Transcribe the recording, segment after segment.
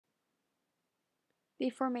The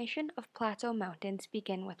formation of Plateau Mountains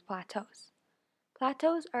begin with plateaus.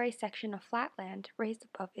 Plateaus are a section of flat land raised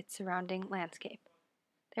above its surrounding landscape.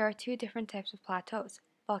 There are two different types of plateaus,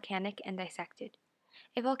 volcanic and dissected.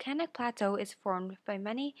 A volcanic plateau is formed by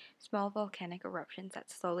many small volcanic eruptions that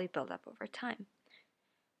slowly build up over time.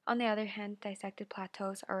 On the other hand, dissected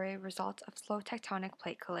plateaus are a result of slow tectonic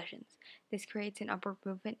plate collisions. This creates an upward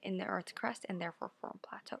movement in the Earth's crust and therefore form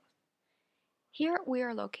plateaus. Here we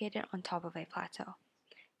are located on top of a plateau.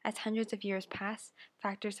 As hundreds of years pass,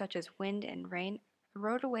 factors such as wind and rain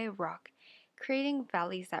erode away rock, creating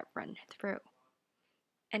valleys that run through.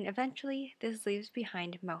 And eventually, this leaves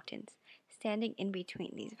behind mountains, standing in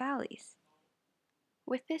between these valleys.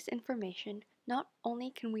 With this information, not only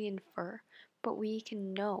can we infer, but we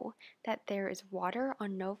can know that there is water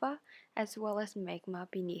on nova as well as magma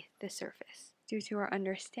beneath the surface, due to our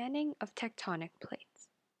understanding of tectonic plates.